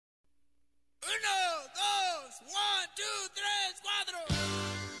Uno, dos, 1, 2, 3,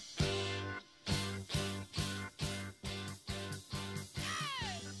 4.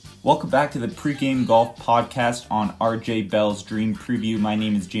 Welcome back to the Pregame Golf Podcast on RJ Bell's Dream Preview. My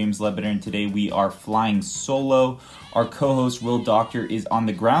name is James Lebeter, and today we are flying solo. Our co-host Will Doctor is on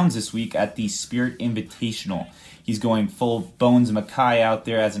the grounds this week at the Spirit Invitational. He's going full Bones Mackay out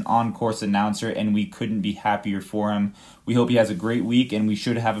there as an on-course announcer, and we couldn't be happier for him. We hope he has a great week, and we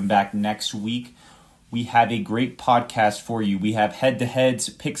should have him back next week. We have a great podcast for you. We have head-to-heads,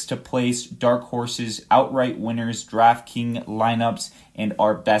 picks to place, dark horses, outright winners, DraftKings lineups, and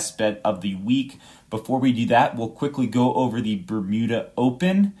our best bet of the week. Before we do that, we'll quickly go over the Bermuda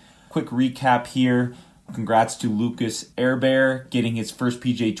Open. Quick recap here. Congrats to Lucas Herbert getting his first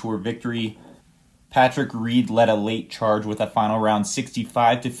PGA Tour victory. Patrick Reed led a late charge with a final round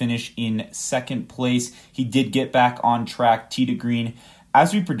 65 to finish in second place. He did get back on track, tee to green.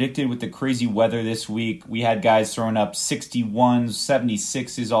 As we predicted with the crazy weather this week, we had guys throwing up 61s,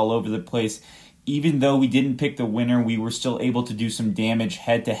 76s all over the place. Even though we didn't pick the winner, we were still able to do some damage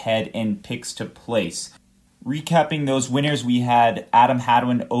head-to-head and picks to place. Recapping those winners, we had Adam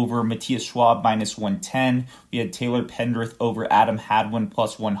Hadwin over Matthias Schwab minus 110. We had Taylor Pendrith over Adam Hadwin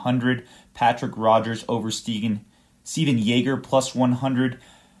plus 100. Patrick Rogers over Steven Yeager plus 100.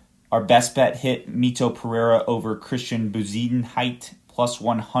 Our best bet hit Mito Pereira over Christian Bezuidenhout plus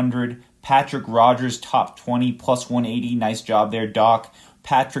 100. Patrick Rogers top 20 plus 180. Nice job there, Doc.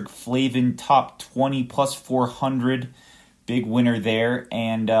 Patrick Flavin top 20 plus 400. Big winner there,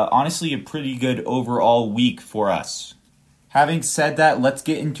 and honestly a pretty good overall week for us. Having said that, let's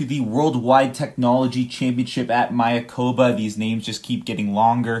get into the Worldwide Technology Championship at Mayakoba. These names just keep getting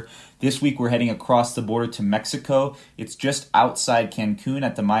longer. This week we're heading across the border to Mexico. It's just outside Cancun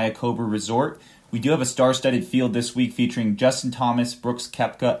at the Mayakoba Resort. We do have a star-studded field this week featuring Justin Thomas, Brooks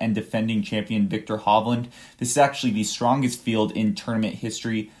Koepka, and defending champion Viktor Hovland. This is actually the strongest field in tournament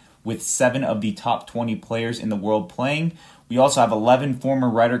history, with 7 of the top 20 players in the world playing. We also have 11 former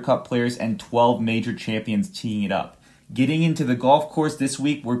Ryder Cup players and 12 major champions teeing it up. Getting into the golf course this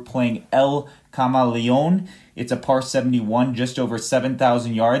week, we're playing El Camaleon. It's a par 71, just over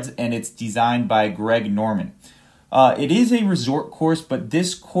 7,000 yards, and it's designed by Greg Norman. It is a resort course,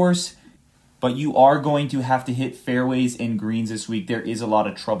 but you are going to have to hit fairways and greens this week. There is a lot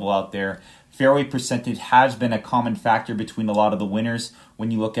of trouble out there. Fairway percentage has been a common factor between a lot of the winners.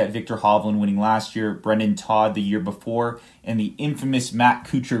 When you look at Viktor Hovland winning last year, Brendan Todd the year before, and the infamous Matt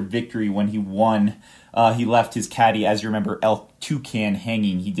Kuchar victory when he won. He left his caddy, as you remember, El Toucan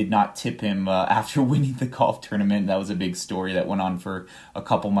hanging. He did not tip him after winning the golf tournament. That was a big story that went on for a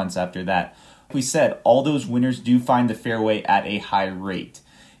couple months after that. Like we said, all those winners do find the fairway at a high rate.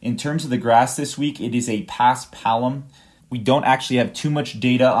 In terms of the grass this week, it is a paspalum. We don't actually have too much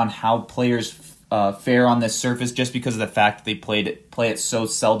data on how players fare on this surface just because of the fact that they play it so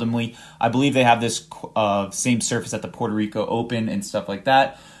seldomly. I believe they have this same surface at the Puerto Rico Open and stuff like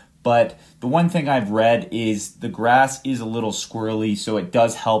that. But the one thing I've read is the grass is a little squirrely, so it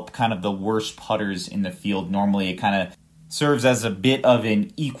does help kind of the worst putters in the field. Normally it kind of serves as a bit of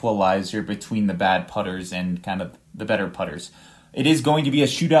an equalizer between the bad putters and kind of the better putters. It is going to be a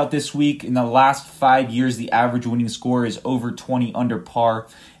shootout this week. In the last 5 years, the average winning score is over 20 under par.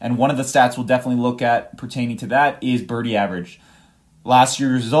 And one of the stats we'll definitely look at pertaining to that is birdie average. Last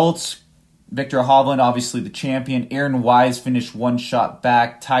year's results, Viktor Hovland, obviously the champion. Aaron Wise finished one shot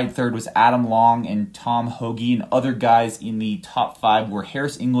back. Tied third was Adam Long and Tom Hoge. And other guys in the top 5 were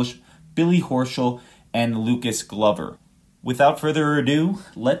Harris English, Billy Horschel, and Lucas Glover. Without further ado,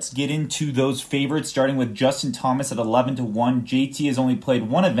 let's get into those favorites, starting with Justin Thomas at 11-1. JT has only played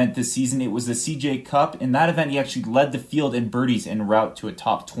one event this season. It was the CJ Cup. In that event, he actually led the field in birdies en route to a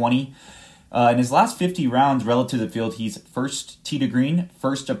top 20. In his last 50 rounds relative to the field, he's first tee to green,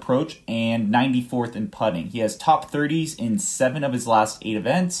 first approach, and 94th in putting. He has top 30s in 7 of his last 8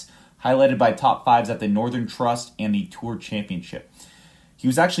 events, highlighted by top 5s at the Northern Trust and the Tour Championship. He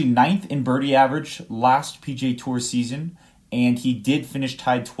was actually 9th in birdie average last PGA Tour season, and he did finish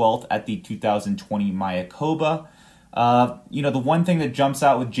tied 12th at the 2020 Mayakoba. The one thing that jumps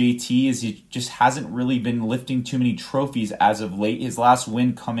out with JT is he just hasn't really been lifting too many trophies as of late. His last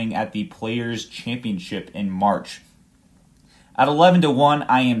win coming at the Players' Championship in March. At 11-1,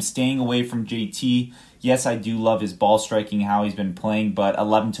 I am staying away from JT. Yes, I do love his ball striking, how he's been playing, but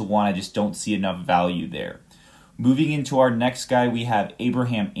 11-1, I just don't see enough value there. Moving into our next guy, we have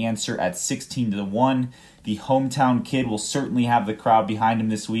Abraham Ancer at 16-1. The hometown kid will certainly have the crowd behind him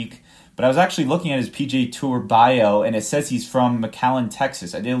this week. But I was actually looking at his PGA Tour bio, and it says he's from McAllen,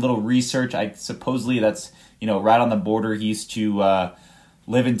 Texas. I did a little research. Supposedly that's right on the border. He used to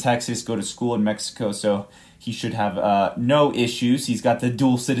live in Texas, go to school in Mexico, so he should have no issues. He's got the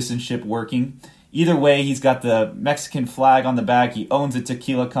dual citizenship working. Either way, he's got the Mexican flag on the back. He owns a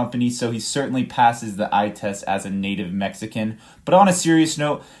tequila company, so he certainly passes the eye test as a native Mexican. But on a serious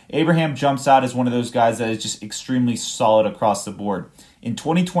note, Abraham jumps out as one of those guys that is just extremely solid across the board. In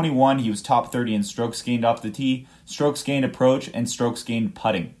 2021, he was top 30 in strokes gained off the tee, strokes gained approach, and strokes gained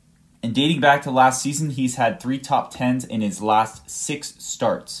putting. And dating back to last season, he's had 3 top 10s in his last 6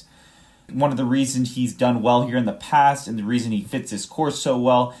 starts. One of the reasons he's done well here in the past and the reason he fits this course so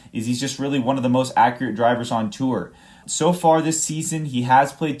well is he's just really one of the most accurate drivers on tour. So far this season, he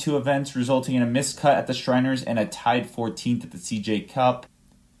has played 2 events, resulting in a missed cut at the Shriners and a tied 14th at the CJ Cup.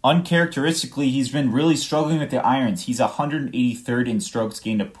 Uncharacteristically, he's been really struggling with the irons. He's 183rd in strokes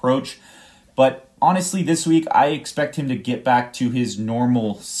gained approach, but honestly, this week, I expect him to get back to his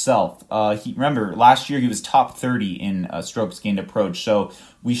normal self. Remember, last year he was top 30 in strokes gained approach, so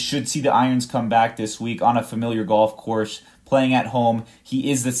we should see the irons come back this week on a familiar golf course, playing at home. He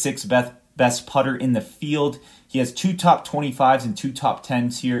is the 6th best putter in the field. He has 2 top 25s and 2 top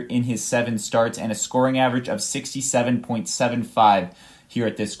 10s here in his 7 starts and a scoring average of 67.75 here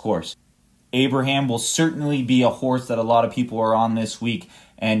at this course. Abraham will certainly be a horse that a lot of people are on this week,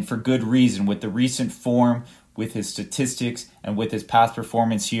 and for good reason. With the recent form, with his statistics, and with his past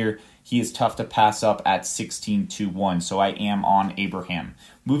performance here, he is tough to pass up at 16-1, so I am on Abraham.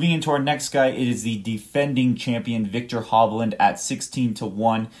 Moving into our next guy, it is the defending champion Viktor Hovland at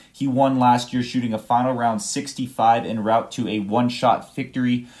 16-1. He won last year, shooting a final round 65 en route to a one-shot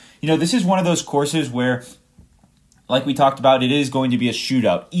victory. You know, this is one of those courses where, like we talked about, it is going to be a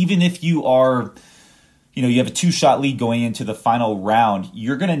shootout. Even if you are, you have a 2-shot lead going into the final round,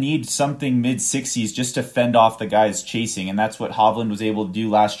 you're going to need something mid-60s just to fend off the guys chasing, and that's what Hovland was able to do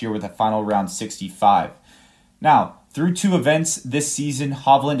last year with a final round 65. Now, through 2 events this season,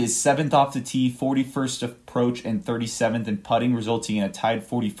 Hovland is 7th off the tee, 41st approach, and 37th in putting, resulting in a tied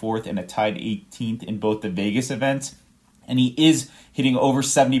 44th and a tied 18th in both the Vegas events, and he is hitting over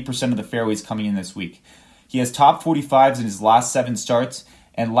 70% of the fairways coming in this week. He has top 45s in his last 7 starts,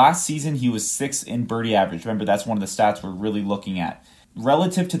 and last season he was 6th in birdie average. Remember, that's one of the stats we're really looking at.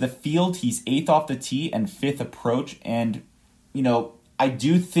 Relative to the field, he's 8th off the tee and 5th approach, and, I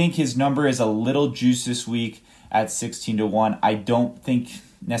do think his number is a little juiced this week at 16-1. I don't think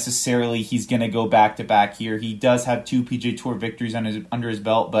necessarily he's going to go back-to-back here. He does have 2 PGA Tour victories under his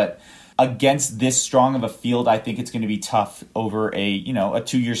belt, but against this strong of a field, I think it's going to be tough over a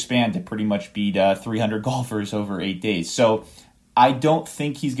 2-year span to pretty much beat 300 golfers over 8 days. So I don't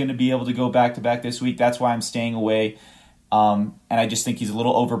think he's going to be able to go back-to-back this week. That's why I'm staying away. And I just think he's a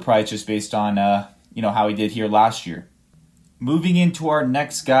little overpriced just based on how he did here last year. Moving into our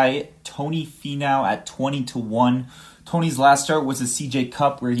next guy, Tony Finau at 20-1. Tony's last start was the CJ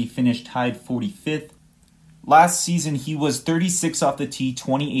Cup where he finished tied 45th. Last season, he was 36th off the tee,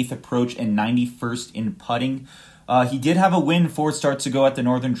 28th approach, and 91st in putting. He did have a win 4 starts ago at the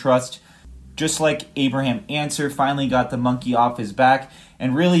Northern Trust. Just like Abraham Ancer, finally got the monkey off his back.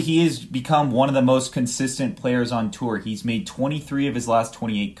 And really, he has become one of the most consistent players on tour. He's made 23 of his last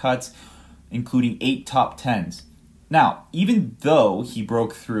 28 cuts, including 8 top 10s. Now, even though he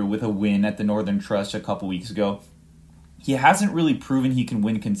broke through with a win at the Northern Trust a couple weeks ago, he hasn't really proven he can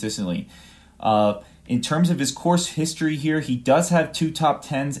win consistently. In terms of his course history here, he does have 2 top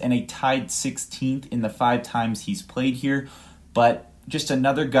 10s and a tied 16th in the 5 times he's played here, but just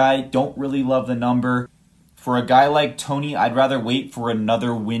another guy, don't really love the number. For a guy like Tony, I'd rather wait for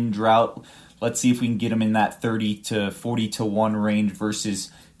another win drought. Let's see if we can get him in that 30 to 40-1 range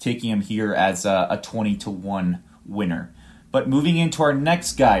versus taking him here as a 20-1 winner. But moving into our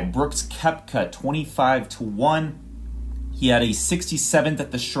next guy, Brooks Koepka, 25-1. He had a 67th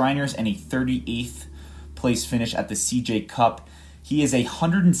at the Shriners and a 38th place finish at the CJ Cup. He is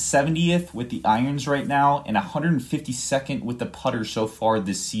 170th with the irons right now and 152nd with the putter so far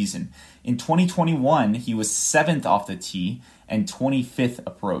this season. In 2021, he was 7th off the tee and 25th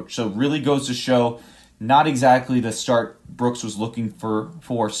approach. So really goes to show not exactly the start Brooks was looking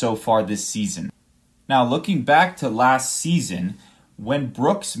for so far this season. Now, looking back to last season, when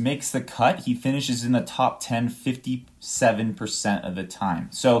Brooks makes the cut, he finishes in the top 10 57% of the time.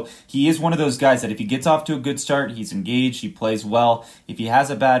 So he is one of those guys that if he gets off to a good start, he's engaged, he plays well. If he has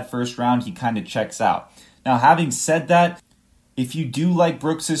a bad first round, he kind of checks out. Now, having said that, if you do like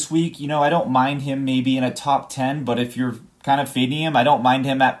Brooks this week, I don't mind him maybe in a top 10, but if you're kind of fading him, I don't mind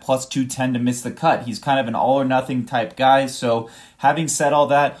him at plus 210 to miss the cut. He's kind of an all or nothing type guy. So having said all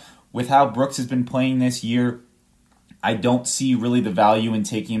that, with how Brooks has been playing this year, I don't see really the value in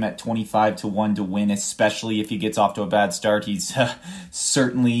taking him at 25 to 1 to win, especially if he gets off to a bad start. He's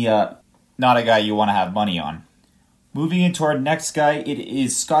certainly not a guy you want to have money on. Moving into our next guy, it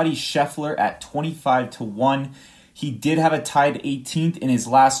is Scotty Scheffler at 25 to 1. He did have a tied 18th in his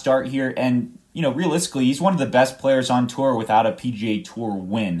last start here, and realistically, he's one of the best players on tour without a PGA Tour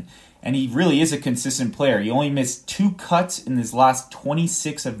win. And he really is a consistent player. He only missed 2 cuts in his last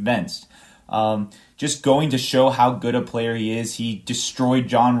 26 events. Just going to show how good a player he is. He destroyed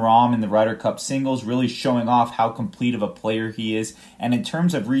Jon Rahm in the Ryder Cup singles, really showing off how complete of a player he is. And in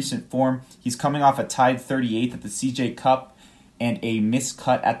terms of recent form, he's coming off a tied 38th at the CJ Cup and a missed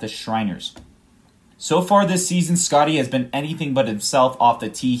cut at the Shriners. So far this season, Scotty has been anything but himself off the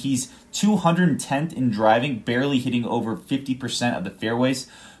tee. He's 210th in driving, barely hitting over 50% of the fairways,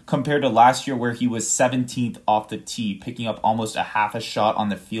 compared to last year where he was 17th off the tee, picking up almost a half a shot on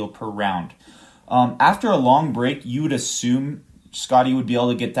the field per round. After a long break, you would assume Scotty would be able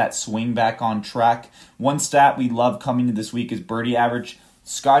to get that swing back on track. One stat we love coming to this week is birdie average.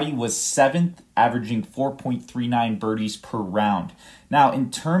 Scotty was 7th, averaging 4.39 birdies per round. Now,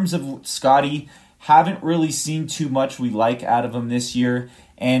 in terms of Scotty, haven't really seen too much we like out of him this year.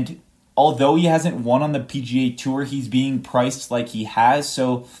 And although he hasn't won on the PGA Tour, he's being priced like he has.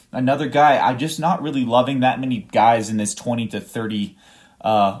 So another guy, I'm just not really loving that many guys in this 20 to 30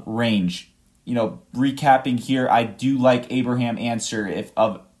 range. Recapping here, I do like Abraham Ancer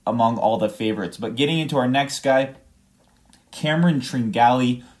among all the favorites. But getting into our next guy, Cameron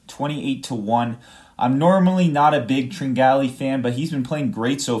Tringale, 28 to 1. I'm normally not a big Tringale fan, but he's been playing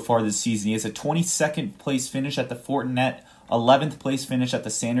great so far this season. He has a 22nd place finish at the Fortinet, 11th place finish at the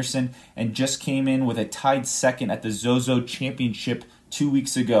Sanderson, and just came in with a tied second at the Zozo Championship 2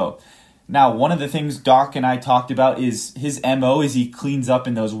 weeks ago. Now, one of the things Doc and I talked about is his MO is he cleans up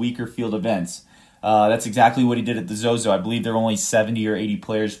in those weaker field events. That's exactly what he did at the Zozo. I believe there were only 70 or 80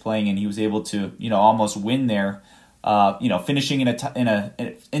 players playing, and he was able to, almost win there. Finishing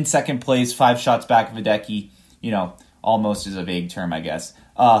in second place, 5 shots back of Hideki. Almost is a vague term, I guess.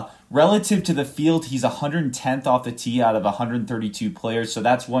 Relative to the field, he's 110th off the tee out of 132 players. So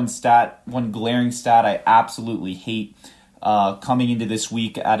that's one glaring stat I absolutely hate. Coming into this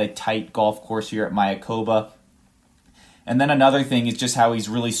week at a tight golf course here at Mayakoba. And then another thing is just how he's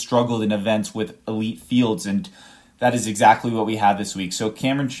really struggled in events with elite fields, and that is exactly what we have this week. So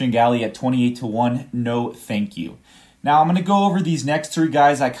Cameron Tringale at 28 to 1, no thank you. Now I'm going to go over these next 3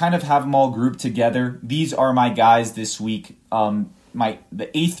 guys. I kind of have them all grouped together. These are my guys this week, the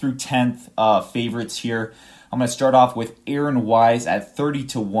 8th through 10th favorites here. I'm going to start off with Aaron Wise at 30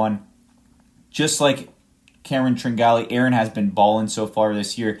 to 1. Just like Cameron Tringale, Aaron has been balling so far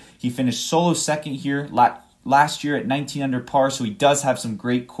this year. He finished solo second here last year at 19 under par, so he does have some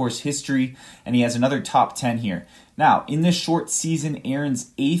great course history, and he has another top 10 here. Now, in this short season,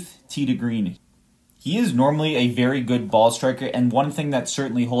 Aaron's 8th tee to green. He is normally a very good ball striker, and one thing that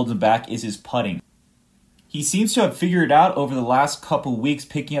certainly holds him back is his putting. He seems to have figured it out over the last couple weeks,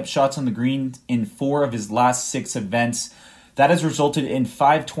 picking up shots on the green in 4 of his last 6 events. That has resulted in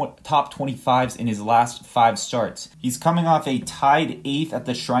 5 top 25s in his last 5 starts. He's coming off a tied 8th at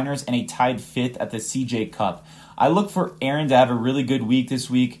the Shriners and a tied 5th at the CJ Cup. I look for Aaron to have a really good week this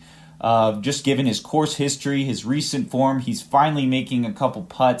week. Just given his course history, his recent form, he's finally making a couple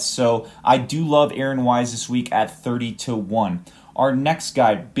putts. So I do love Aaron Wise this week at 30 to 1. Our next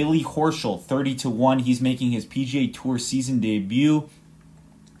guy, Billy Horschel, 30 to 1. He's making his PGA Tour season debut.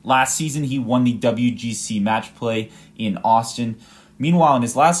 Last season, he won the WGC Match Play in Austin. Meanwhile, in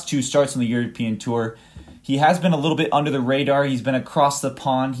his last 2 starts on the European Tour, he has been a little bit under the radar. He's been across the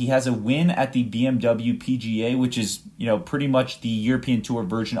pond. He has a win at the BMW PGA, which is, pretty much the European Tour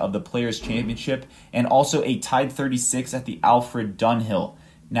version of the Players' Championship, and also a tied 36 at the Alfred Dunhill.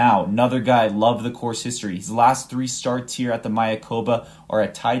 Now, another guy, love the course history. His last 3 starts here at the Mayakoba are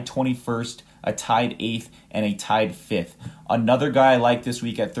a tied 21st, a tied 8th, and a tied 5th. Another guy I like this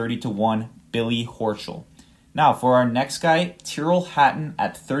week at 30 to 1, Billy Horschel. Now, for our next guy, Tyrrell Hatton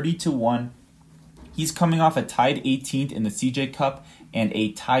at 30 to 1. He's coming off a tied 18th in the CJ Cup and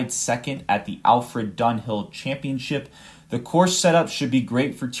a tied 2nd at the Alfred Dunhill Championship. The course setup should be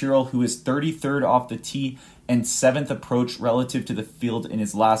great for Tyrrell, who is 33rd off the tee and 7th approach relative to the field in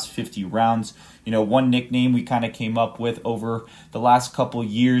his last 50 rounds. One nickname we kind of came up with over the last couple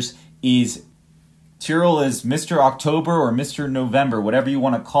years is Tyrrell is Mr. October or Mr. November, whatever you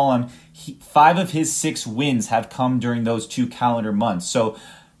want to call him. 5 of his 6 wins have come during those 2 calendar months. So,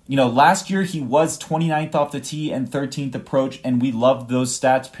 last year he was 29th off the tee and 13th approach, and we loved those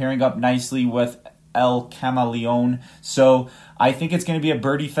stats pairing up nicely with El Camaleon. So I think it's going to be a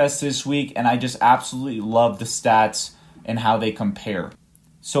birdie fest this week, and I just absolutely love the stats and how they compare.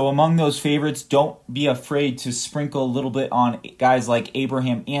 So among those favorites, don't be afraid to sprinkle a little bit on guys like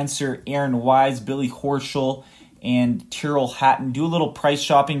Abraham Ancer, Aaron Wise, Billy Horschel, and Tyrrell Hatton. Do a little price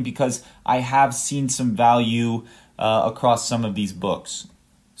shopping because I have seen some value across some of these books.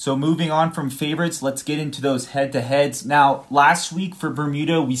 So moving on from favorites, let's get into those head-to-heads. Now, last week for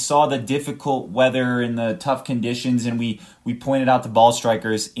Bermuda, we saw the difficult weather and the tough conditions, and we pointed out the ball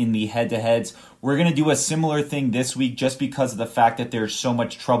strikers in the head-to-heads. We're going to do a similar thing this week just because of the fact that there's so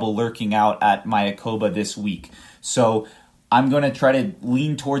much trouble lurking out at Mayakoba this week. So I'm going to try to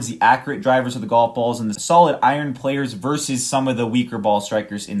lean towards the accurate drivers of the golf balls and the solid iron players versus some of the weaker ball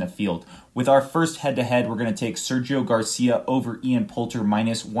strikers in the field. With our first head-to-head, we're going to take Sergio Garcia over Ian Poulter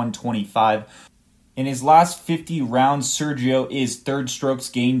minus 125. In his last 50 rounds, Sergio is third strokes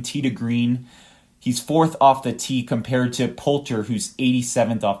gained tee to green. He's fourth off the tee compared to Poulter, who's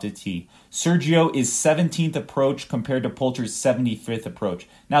 87th off the tee. Sergio is 17th approach compared to Poulter's 75th approach.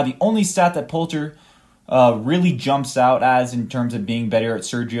 Now, the only stat that Poulter really jumps out as in terms of being better at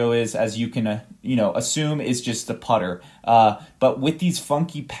Sergio is, as you can assume, is just the putter. But with these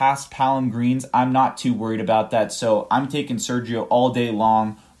funky past Palom greens, I'm not too worried about that. So I'm taking Sergio all day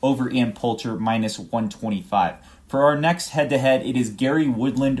long over Ian Poulter minus 125. For our next head-to-head, it is Gary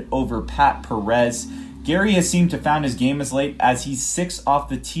Woodland over Pat Perez. Gary has seemed to found his game as late as he's 6th off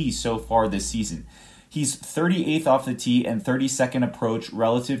the tee so far this season. He's 38th off the tee and 32nd approach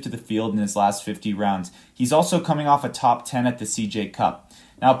relative to the field in his last 50 rounds. He's also coming off a top 10 at the CJ Cup.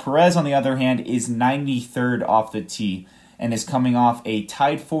 Now, Perez, on the other hand, is 93rd off the tee and is coming off a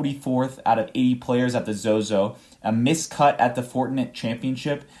tied 44th out of 80 players at the Zozo, a missed cut at the Fortinet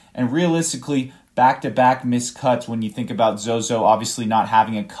Championship, and realistically, back-to-back missed cuts when you think about Zozo obviously not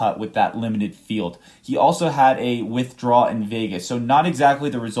having a cut with that limited field. He also had a withdraw in Vegas, so not exactly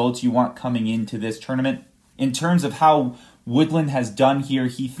the results you want coming into this tournament. In terms of how Woodland has done here,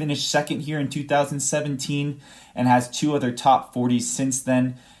 he finished second here in 2017 and has 2 other top 40s since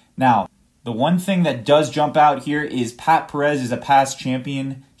then. Now, the one thing that does jump out here is Pat Perez is a past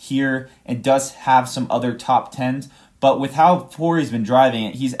champion here and does have some other top 10s. But with how poor he's been driving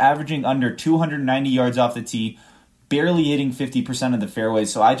it, he's averaging under 290 yards off the tee, barely hitting 50% of the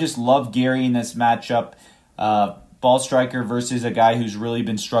fairways. So I just love Gary in this matchup, ball striker versus a guy who's really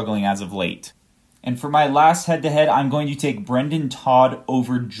been struggling as of late. And for my last head-to-head, I'm going to take Brendan Todd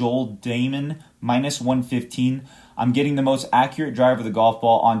over Joel Dahmen, minus 115. I'm getting the most accurate driver of the golf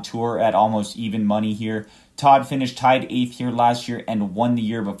ball on tour at almost even money here. Todd finished tied 8th here last year and won the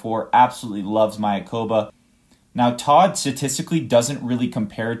year before. Absolutely loves Mayakoba. Now, Todd statistically doesn't really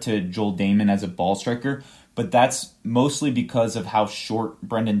compare to Joel Dahmen as a ball striker, but that's mostly because of how short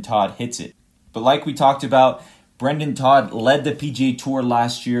Brendan Todd hits it. But like we talked about, Brendan Todd led the PGA Tour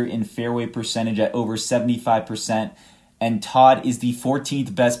last year in fairway percentage at over 75%, and Todd is the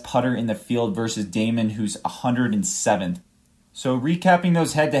 14th best putter in the field versus Dahmen, who's 107th. So recapping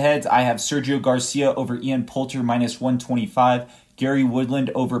those head-to-heads, I have Sergio Garcia over Ian Poulter minus 125, Gary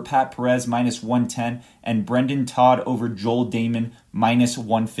Woodland over Pat Perez minus 110, and Brendan Todd over Joel Dahmen minus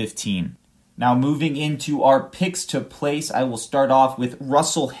 115. Now moving into our picks to place, I will start off with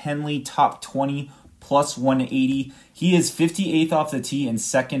Russell Henley, top 20, plus 180. He is 58th off the tee and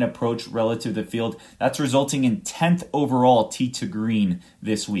second approach relative to the field. That's resulting in 10th overall tee to green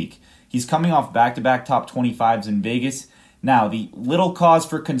this week. He's coming off back-to-back top 25s in Vegas. Now, the little cause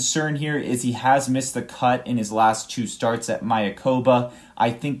for concern here is he has missed the cut in his last 2 starts at Mayakoba.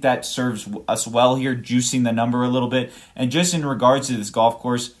 I think that serves us well here, juicing the number a little bit. And just in regards to this golf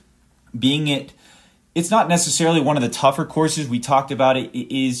course, it's not necessarily one of the tougher courses. We talked about it.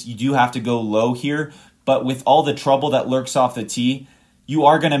 You do have to go low here. But with all the trouble that lurks off the tee, you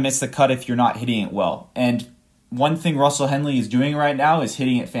are going to miss the cut if you're not hitting it well. And one thing Russell Henley is doing right now is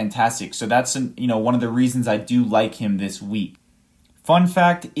hitting it fantastic. So that's one of the reasons I do like him this week. Fun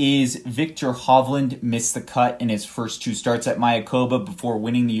fact is Victor Hovland missed the cut in his first 2 starts at Mayakoba before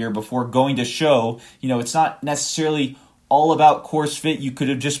winning the year before, going to show, it's not necessarily all about course fit. You could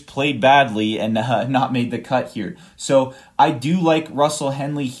have just played badly and not made the cut here. So I do like Russell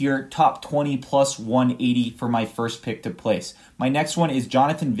Henley here, top 20 plus 180 for my first pick to place. My next one is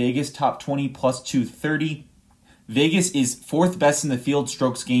Jonathan Vegas, top 20 plus 230. Vegas is 4th best in the field,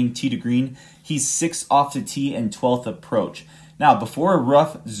 strokes gained tee to green. He's 6th off the tee and 12th approach. Now, before a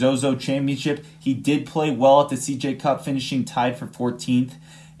rough Zozo Championship, he did play well at the CJ Cup, finishing tied for 14th.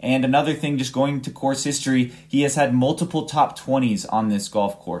 And another thing, just going to course history, he has had multiple top 20s on this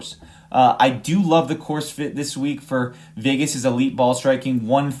golf course. I do love the course fit this week for Vegas' elite ball striking.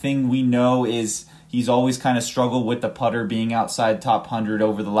 One thing we know is, He's always kind of struggled with the putter being outside top 100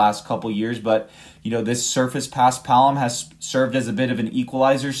 over the last couple years, but this surface past Palom has served as a bit of an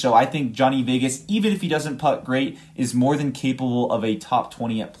equalizer. So I think Johnny Vegas, even if he doesn't putt great, is more than capable of a top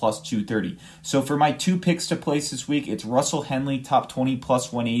 20 at plus 230. So for my 2 picks to place this week, it's Russell Henley top 20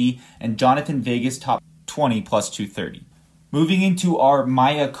 plus 180 and Jonathan Vegas top 20 plus 230. Moving into our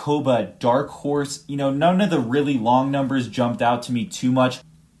Mayakoba dark horse, none of the really long numbers jumped out to me too much.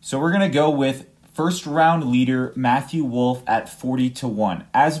 So we're going to go with first round leader Matthew Wolff at 40-1.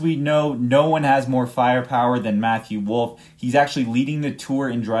 As we know, no one has more firepower than Matthew Wolff. He's actually leading the tour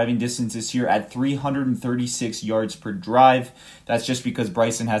in driving distance this year at 336 yards per drive. That's just because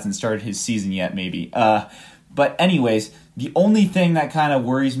Bryson hasn't started his season yet, maybe. But anyways, the only thing that kind of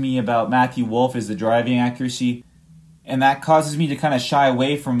worries me about Matthew Wolff is the driving accuracy. And that causes me to kind of shy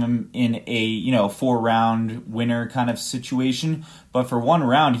away from him in a, 4-round winner kind of situation. But for 1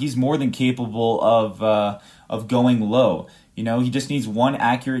 round, he's more than capable of going low. He just needs one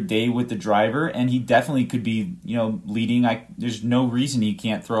accurate day with the driver, and he definitely could be, leading. There's no reason he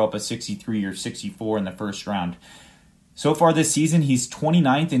can't throw up a 63 or 64 in the first round. So far this season, he's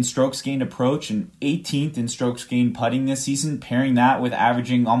 29th in strokes gained approach and 18th in strokes gained putting this season. Pairing that with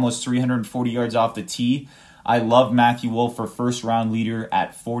averaging almost 340 yards off the tee, I love Matthew Wolff for first round leader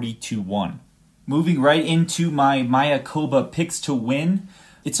at 40-1. Moving right into my Mayakoba picks to win.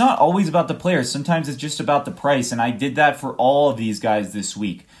 It's not always about the players. Sometimes it's just about the price, and I did that for all of these guys this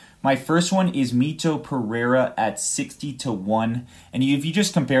week. My first one is Mito Pereira at 60-1. And if you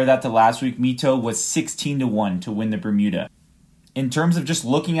just compare that to last week, Mito was 16-1 to win the Bermuda. In terms of just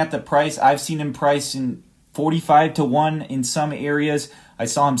looking at the price, I've seen him priced in 45-1 in some areas. I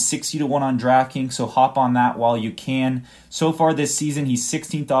saw him 60-1 on DraftKings, so hop on that while you can. So far this season, he's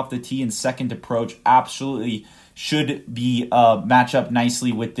 16th off the tee in second approach. Absolutely should be match up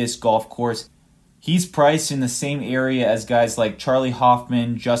nicely with this golf course. He's priced in the same area as guys like Charlie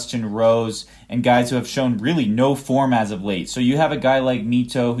Hoffman, Justin Rose, and guys who have shown really no form as of late. So you have a guy like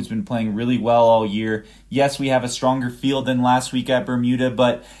Mito who's been playing really well all year. Yes, we have a stronger field than last week at Bermuda,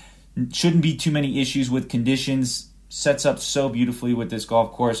 but shouldn't be too many issues with conditions. Sets up so beautifully with this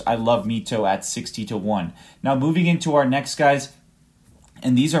golf course. I love Mito at 60-1. Now moving into our next guys,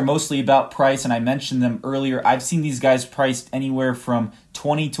 and these are mostly about price, and I mentioned them earlier. I've seen these guys priced anywhere from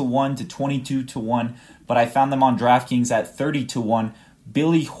 20-1 to 22-1, but I found them on DraftKings at 30-1.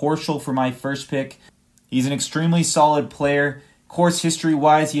 Billy Horschel for my first pick. He's an extremely solid player. Course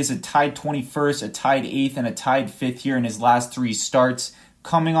history-wise, he has a tied 21st, a tied 8th, and a tied 5th here in his last 3 starts.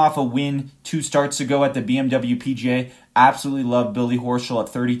 Coming off a win 2 starts ago at the BMW PGA, absolutely love Billy Horschel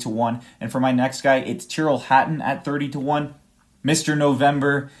at 30-1. And for my next guy, it's Tyrrell Hatton at 30-1. Mr.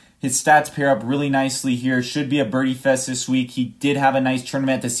 November, his stats pair up really nicely here. Should be a birdie fest this week. He did have a nice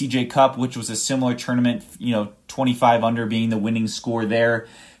tournament at the CJ Cup, which was a similar tournament, 25 under being the winning score there.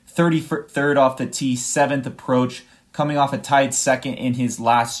 33rd off the tee, 7th approach, coming off a tied 2nd in his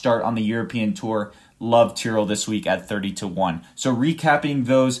last start on the European Tour. Love Tyrrell this week at 30-1. So recapping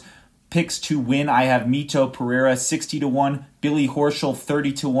those picks to win, I have Mito Pereira 60-1, Billy Horschel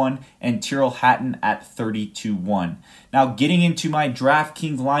 30-1, and Tyrrell Hatton at 30-1. Now getting into my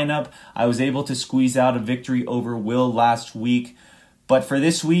DraftKings lineup, I was able to squeeze out a victory over Will last week. But for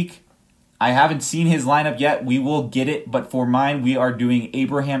this week, I haven't seen his lineup yet. We will get it. But for mine, we are doing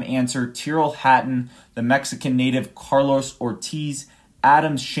Abraham Ancer, Tyrrell Hatton, the Mexican native Carlos Ortiz,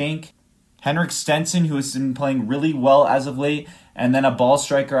 Adam Schenk, Henrik Stenson, who has been playing really well as of late, and then a ball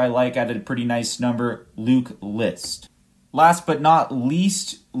striker I like at a pretty nice number, Luke List. Last but not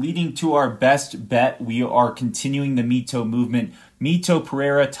least, leading to our best bet, we are continuing the Mito movement. Mito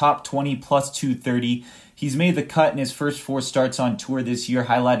Pereira, top 20 plus 230. He's made the cut in his first 4 starts on tour this year,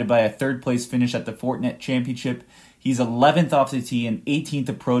 highlighted by a 3rd place finish at the Fortinet Championship. He's 11th off the tee and 18th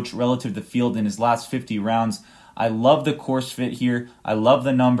approach relative to the field in his last 50 rounds. I love the course fit here. I love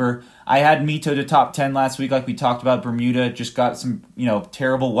the number. I had Mito to top 10 last week like we talked about Bermuda. Just got some,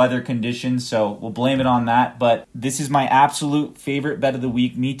 terrible weather conditions, so we'll blame it on that. But this is my absolute favorite bet of the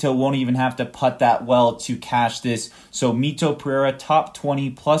week. Mito won't even have to putt that well to cash this. So Mito Pereira, top 20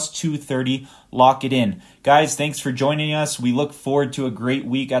 plus 230. Lock it in. Guys, thanks for joining us. We look forward to a great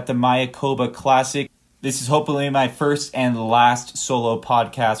week at the Mayakoba Classic. This is hopefully my first and last solo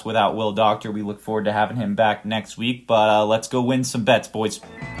podcast without Will Doctor. We look forward to having him back next week, but let's go win some bets, boys.